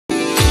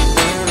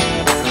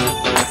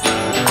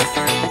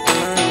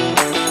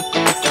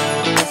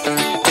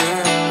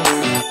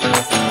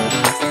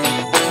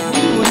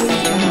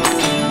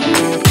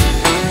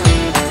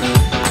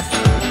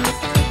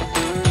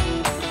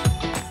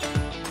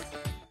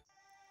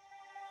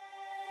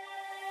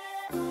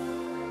It's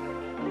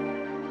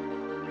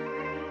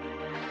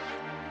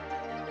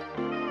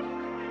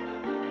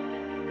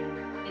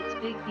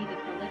Big B, the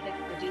prolific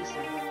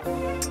producer.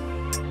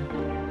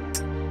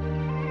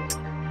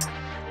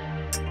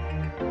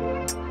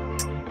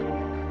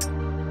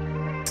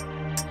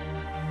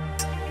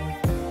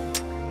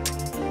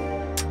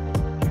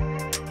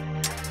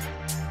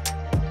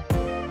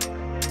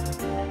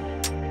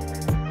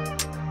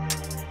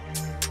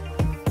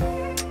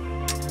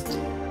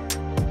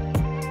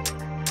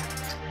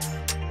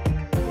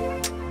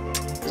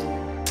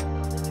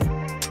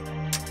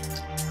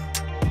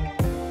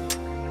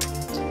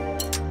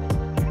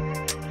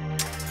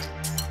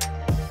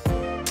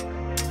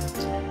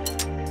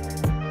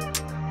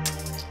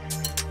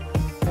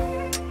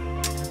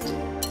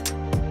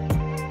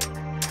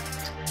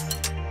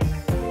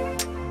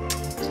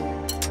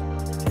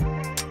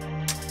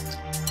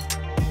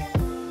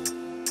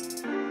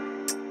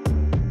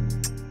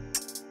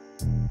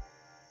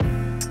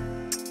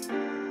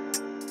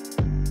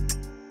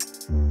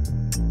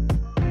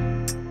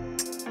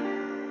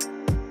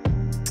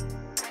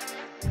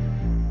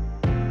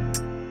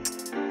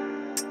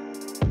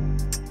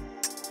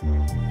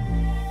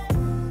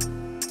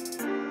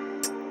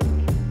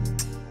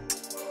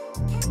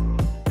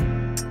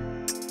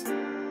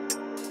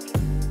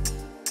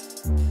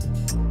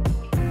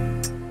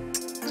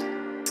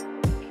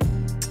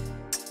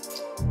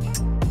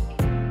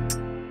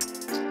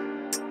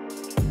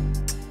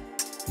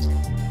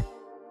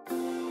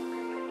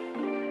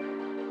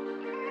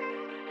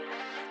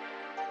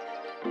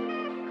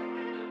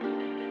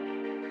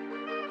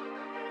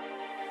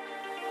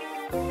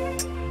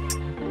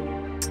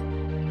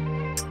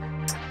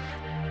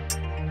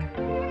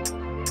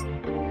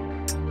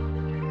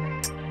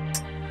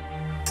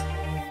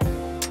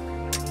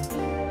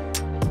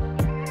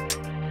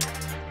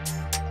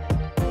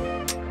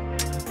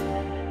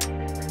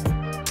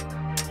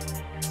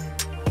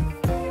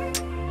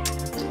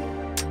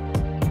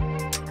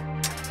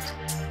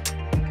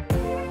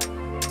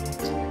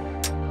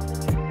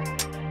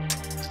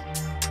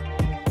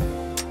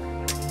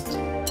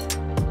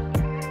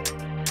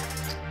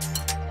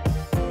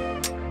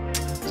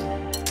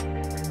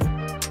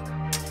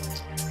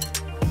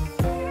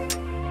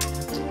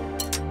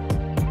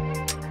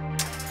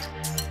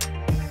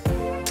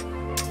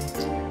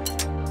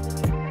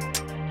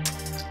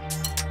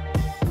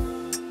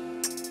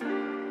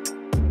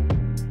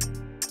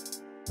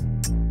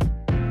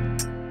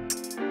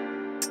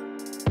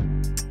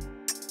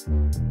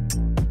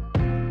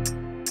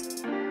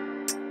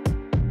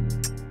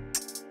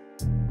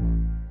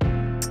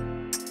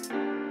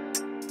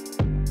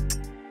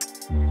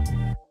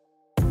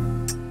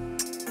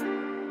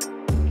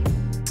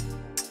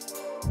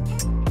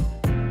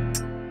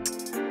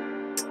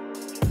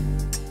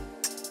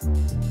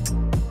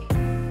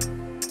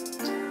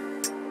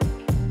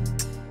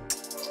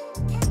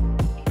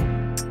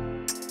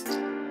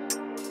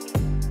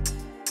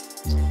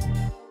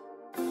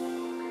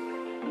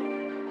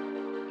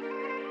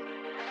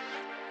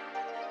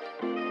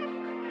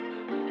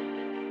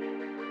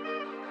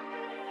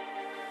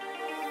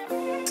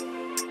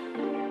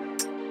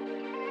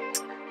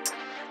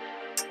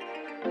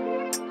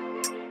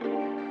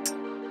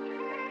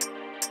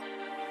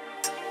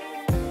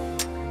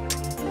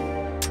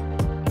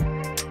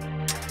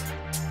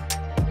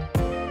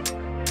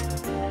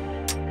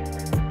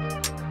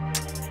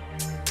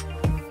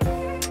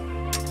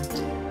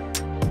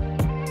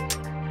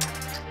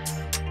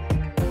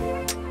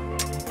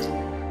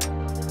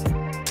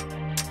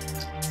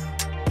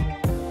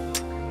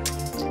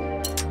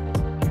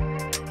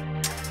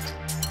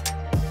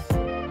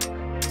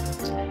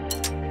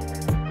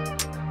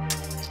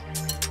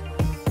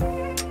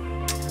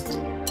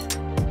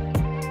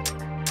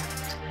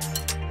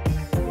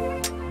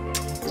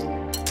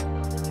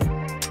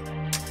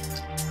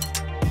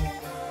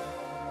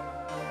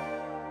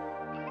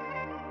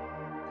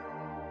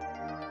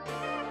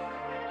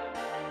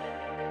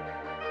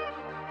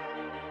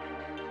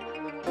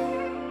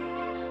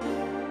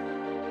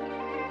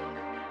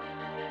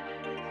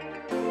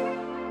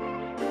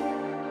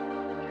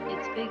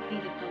 Big B,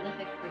 the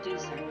prolific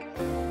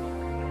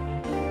producer.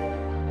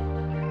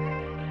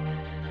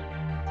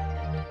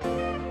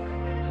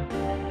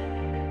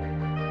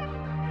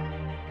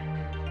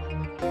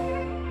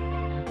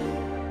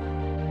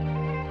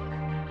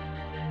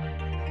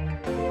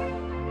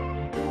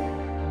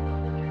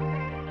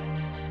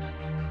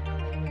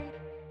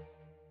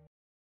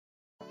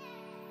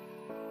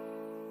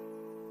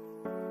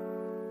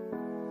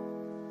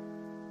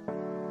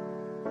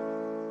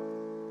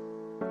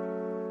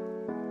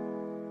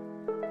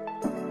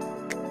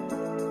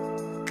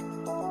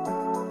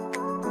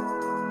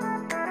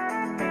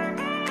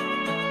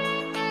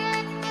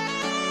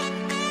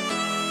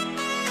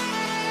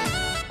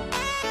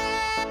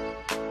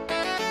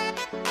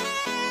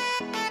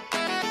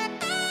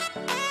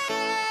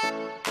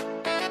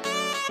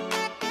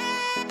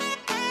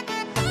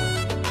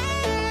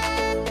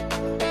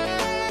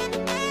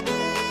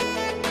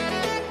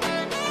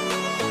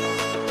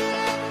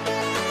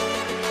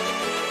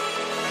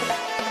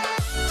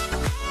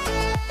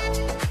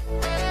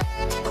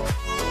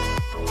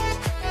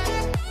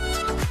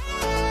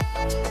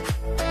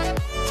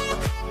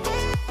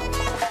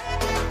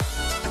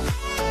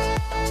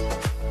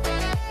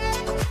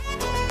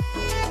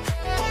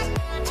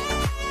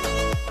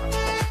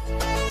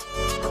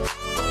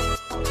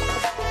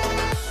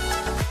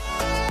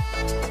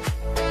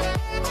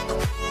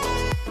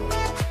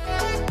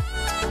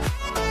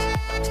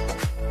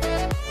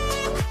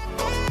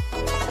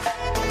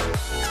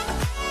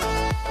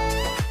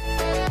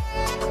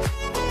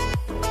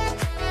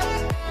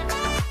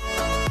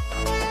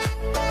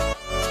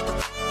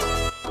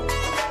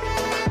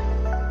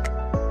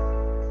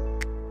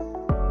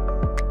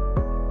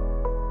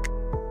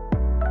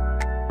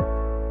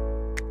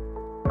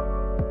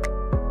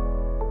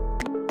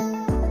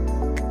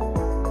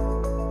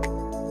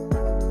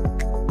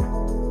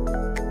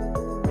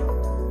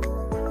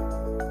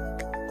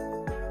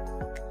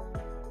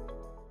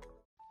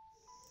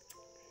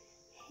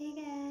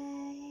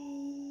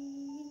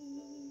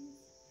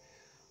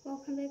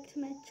 back to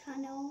my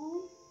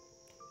channel.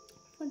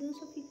 For those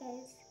of you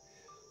guys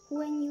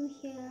who are new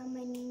here,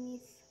 my name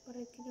is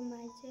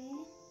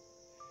grwm,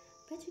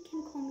 but you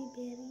can call me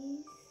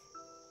Berries,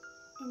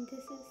 and this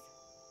is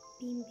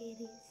Bean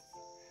Berries.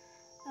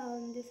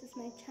 This is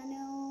my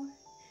channel,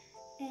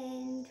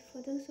 and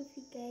for those of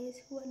you guys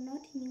who are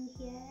not new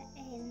here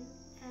and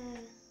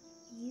are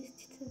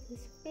used to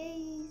this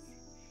face,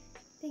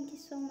 thank you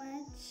so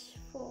much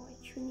for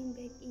tuning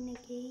back in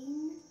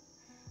again.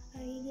 I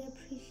really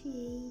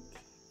appreciate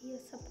your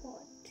support.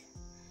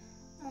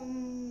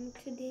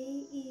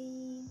 Today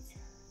is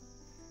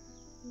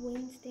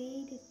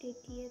Wednesday, the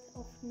 30th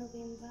of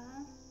November,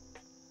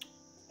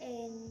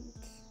 and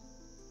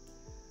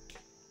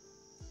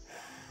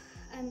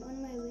I'm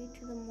on my way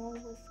to the mall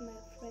with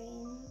my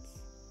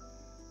friends.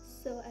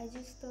 So I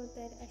just thought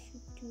that I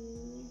should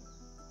do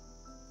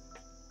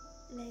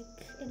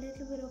like a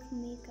little bit of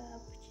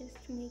makeup just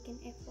to make an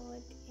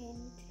effort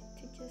and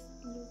to just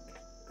look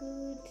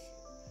good.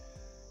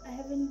 I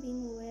haven't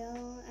been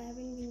well, I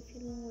haven't been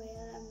feeling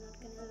well, I'm not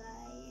gonna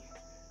lie,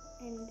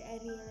 and I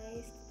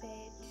realized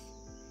that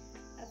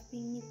I've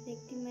been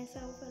neglecting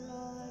myself a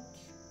lot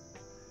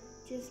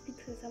just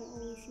because I'm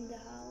always in the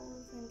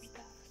house and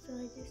stuff. So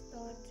I just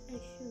thought I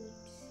should,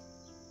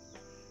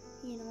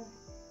 you know,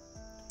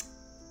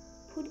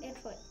 put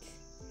effort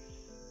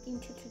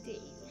into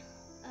today.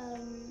 I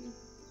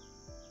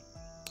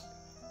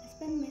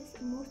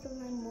spent most of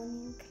my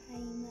morning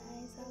crying my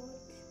eyes out,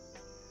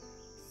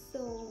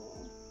 so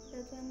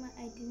that's why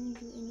I didn't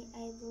do any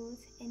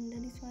eyebrows, and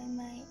that is why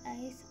my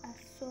eyes are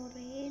so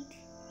red,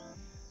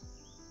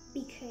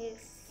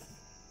 because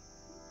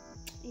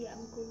yeah,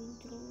 I'm going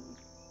through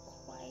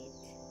quite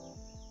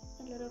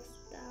a lot of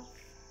stuff,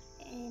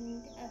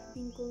 and I've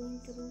been going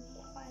through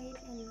quite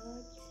a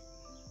lot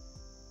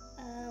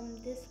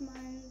this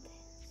month.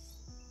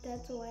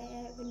 That's why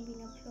I haven't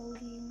been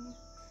uploading,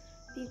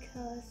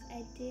 because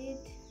I did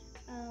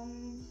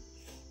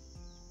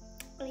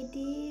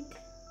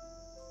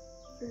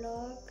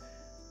vlog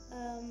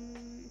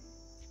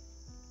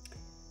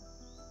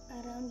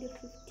around the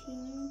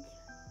 15th.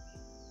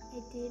 I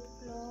did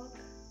vlog,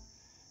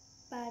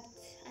 but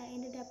I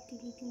ended up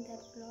deleting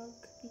that vlog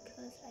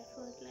because I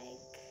felt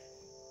like,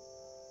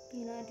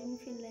 you know, I didn't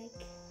feel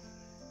like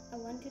I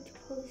wanted to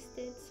post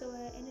it, so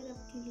I ended up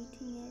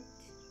deleting it.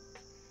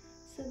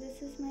 So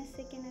this is my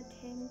second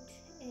attempt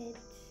at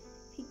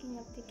picking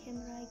up the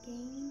camera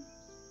again.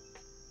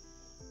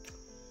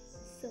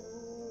 So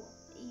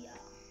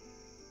yeah,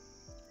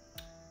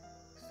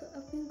 so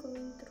I've been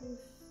going through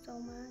so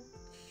much,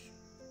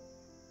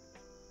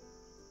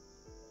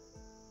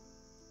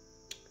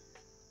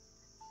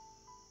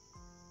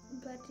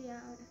 but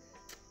yeah,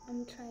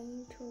 I'm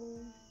trying to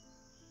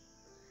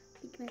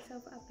pick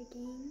myself up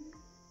again,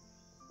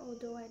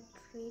 although I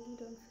really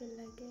don't feel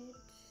like it.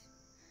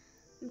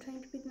 I'm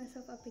trying to pick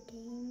myself up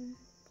again.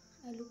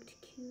 I looked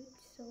cute,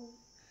 so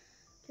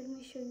let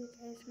me show you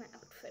guys my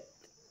outfit.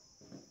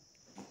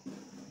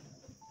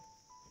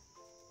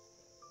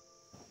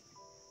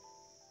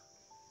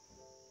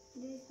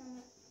 This is my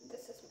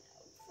outfit.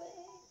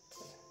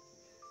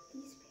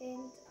 These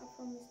pants are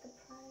from Mr.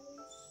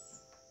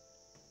 Price.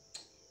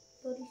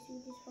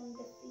 Bodysuit is from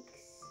the Fix,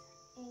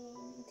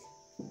 and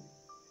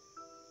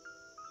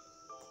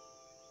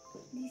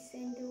these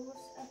sandals,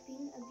 I've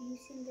been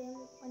abusing them,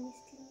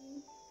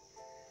 honestly.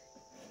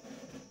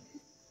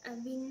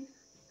 I've been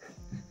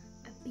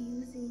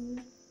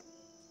abusing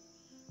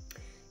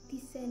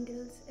these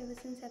sandals ever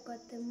since I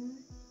got them,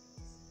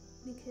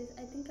 because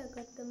I think I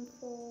got them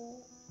for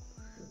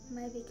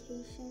my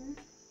vacation.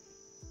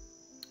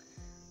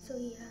 So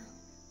yeah,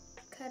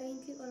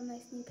 currently all my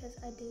sneakers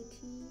are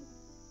dirty,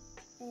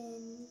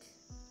 and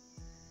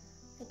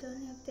I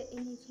don't have the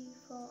energy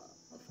for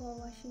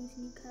washing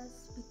sneakers,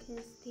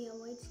 because they are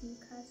white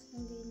sneakers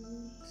and they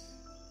need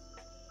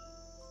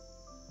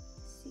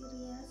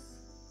serious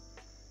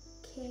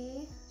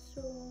care.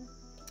 So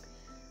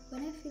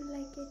when I feel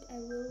like it, I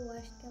will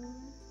wash them.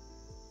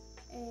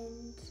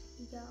 And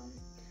yeah,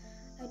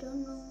 I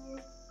don't know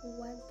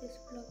what this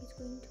vlog is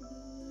going to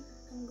be.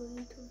 I'm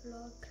going to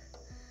vlog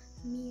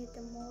me at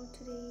the mall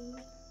today,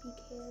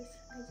 because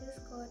I just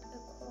got a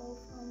call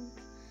from,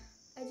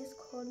 I just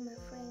called my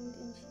friend,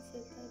 and she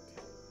said that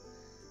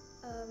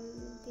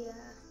they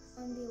are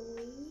on their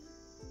way,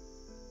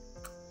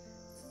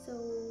 so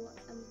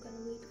I'm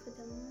gonna wait for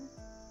them,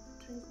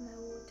 drink my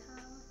water,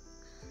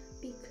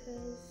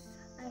 because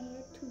I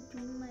had to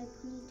do my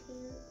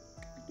ponytail,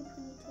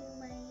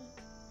 my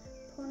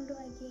pondo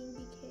again,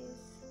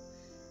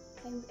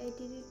 because I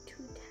did it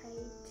too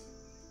tight,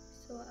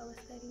 so I was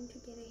starting to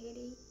get a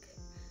headache.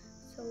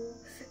 So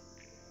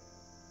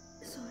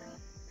sorry,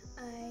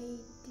 I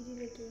did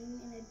it again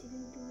and I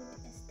didn't do it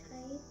as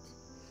tight,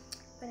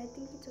 but I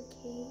think it's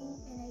okay.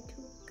 And I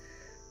took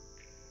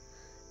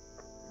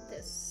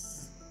this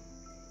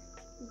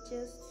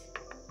just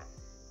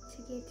to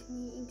get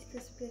me into the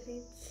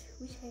spirits,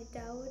 which I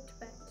doubt,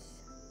 but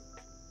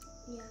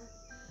yeah,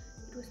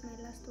 it was my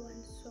last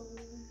one, so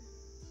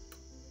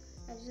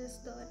I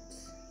just thought,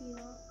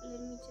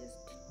 let me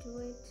just do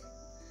it.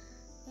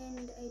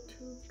 And I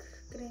took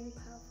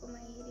grandpa for my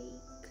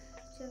headache,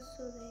 just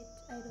so that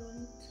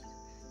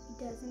it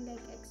doesn't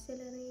like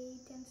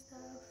accelerate and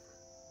stuff.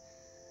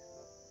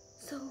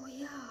 So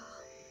yeah,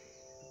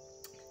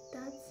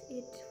 that's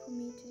it for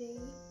me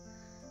today.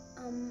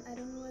 I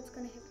don't know what's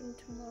gonna happen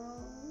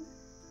tomorrow.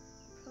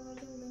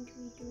 Probably I'm going to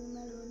be doing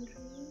my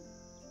laundry.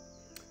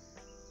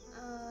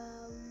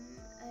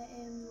 I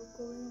am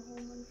going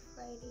home on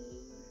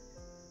Friday,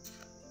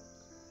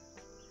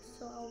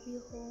 so I'll be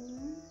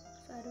home.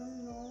 So I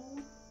don't know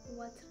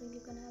what's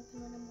really gonna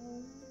happen when I'm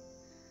home,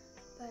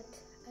 but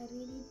I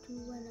really do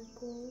wanna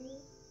go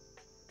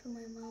to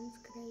my mom's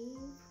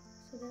grave.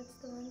 So that's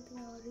the one thing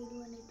I really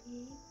wanna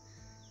do,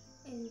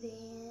 and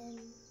then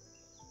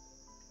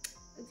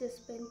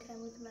just spend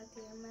time with my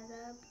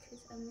grandmother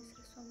because I miss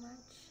her so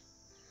much.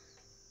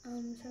 So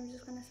I'm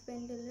just gonna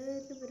spend a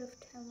little bit of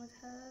time with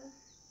her,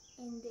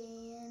 and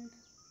then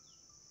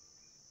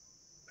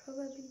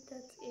probably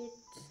that's it.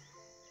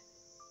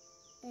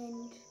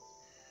 And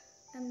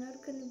I'm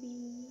not gonna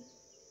be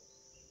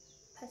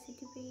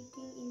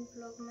participating in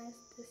vlogmas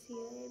this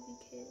year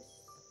because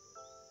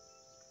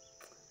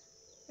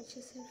I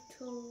just have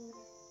to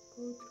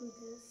go through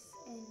this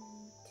and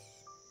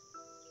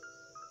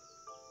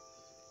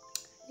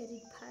let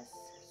it pass.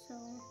 So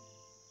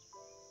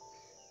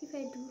if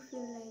I do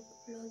feel like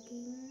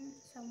vlogging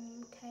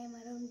sometime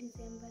around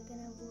December, then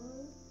I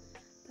will,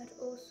 but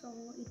also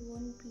it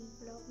won't be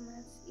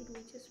vlogmas, it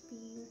will just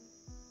be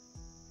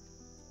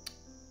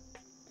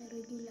a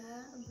regular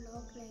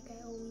vlog like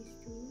I always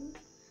do.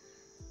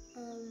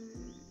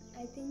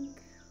 I think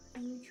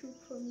YouTube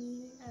for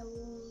me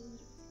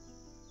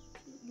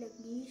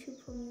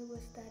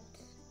will start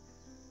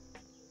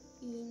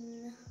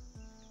in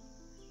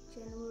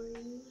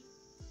January,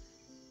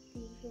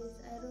 because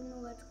I don't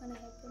know what's gonna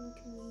happen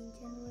to me in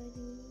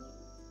January,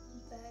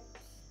 but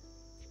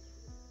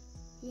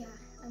yeah,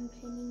 I'm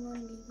planning on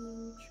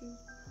leaving YouTube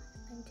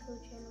until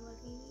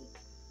January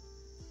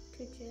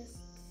to just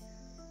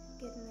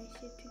get my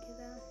shit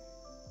together.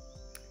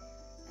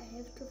 I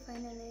have to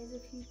finalize a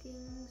few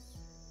things,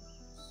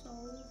 so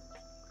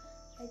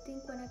I think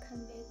when I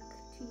come back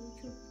to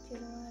YouTube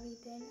January,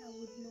 then I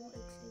would know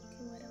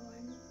exactly what I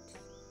want.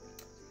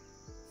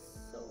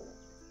 So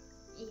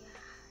yeah.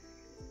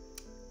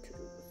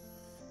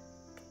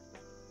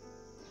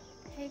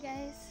 Hey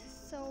guys,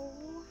 so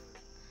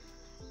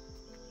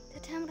the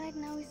time right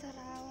now is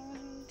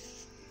around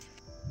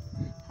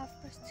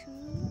 2:30,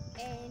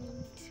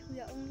 and we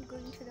are only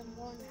going to the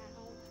mall now.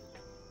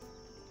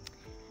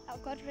 I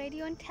got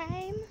ready on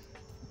time,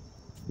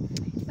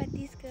 but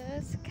these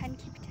girls can't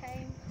keep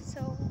time,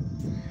 so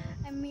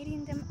I'm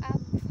meeting them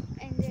up,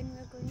 and then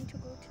we're going to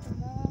go to the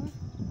mall.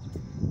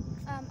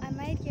 I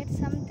might get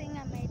something,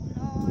 I might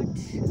not,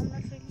 I'm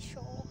not really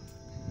sure.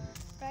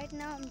 Right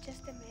now I'm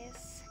just a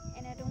mess,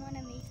 and I don't want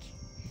to make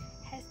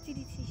hasty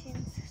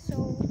decisions.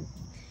 So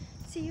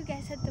see you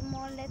guys at the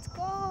mall. Let's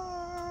go.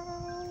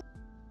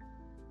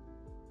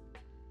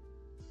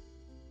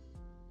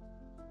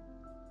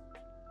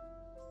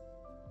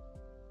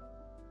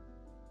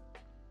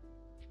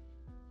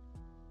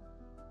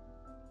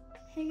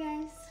 Hey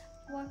guys,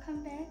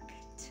 welcome back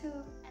to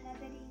another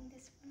day in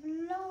this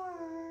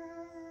vlog.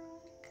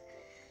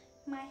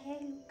 My hair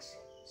looks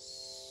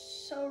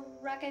so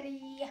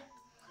raggedy.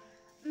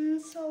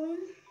 So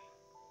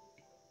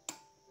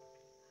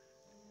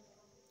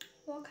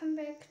welcome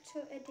back to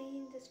a day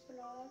in this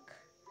vlog,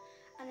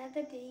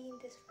 another day in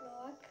this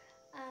vlog.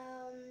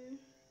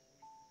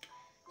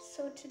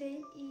 So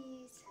today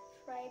is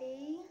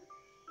Friday,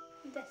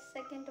 the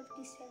 2nd of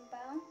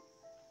December,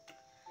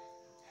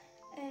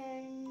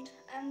 and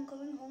I'm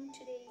going home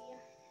today.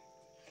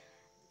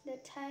 The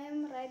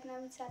time right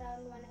now is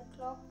around 1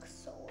 o'clock,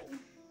 so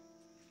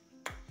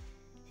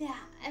yeah,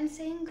 I'm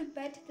saying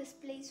goodbye to this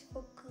place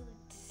for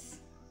good.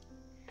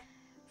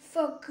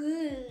 For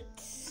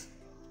good.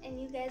 And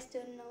you guys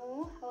don't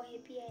know how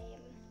happy I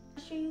am.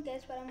 I'll show you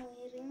guys what I'm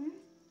wearing,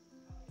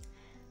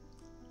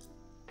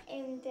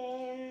 and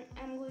then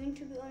I'm going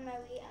to be on my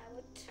way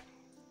out.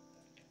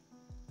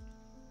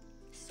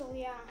 So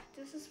yeah,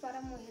 this is what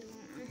I'm wearing.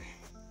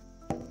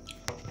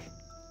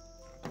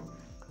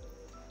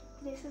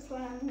 This is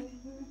what I'm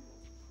wearing.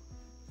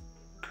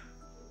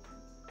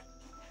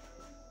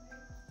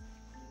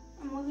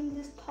 I'm wearing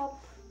this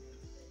top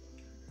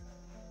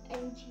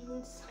and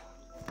jeans.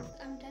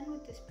 I'm done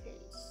with this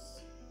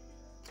place.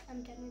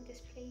 I'm done with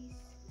this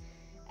place.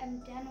 I'm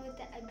done with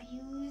the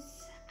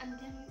abuse. I'm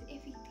done with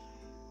everything.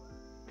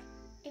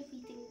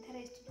 Everything that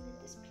has to do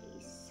with this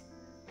place.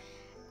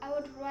 I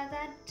would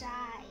rather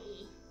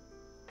die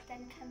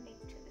than come back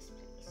to this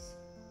place.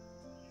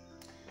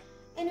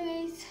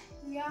 Anyways,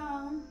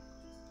 yeah,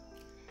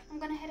 I'm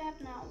gonna head out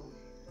now,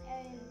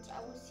 and I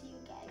will see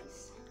you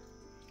guys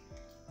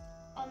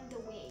on the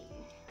way.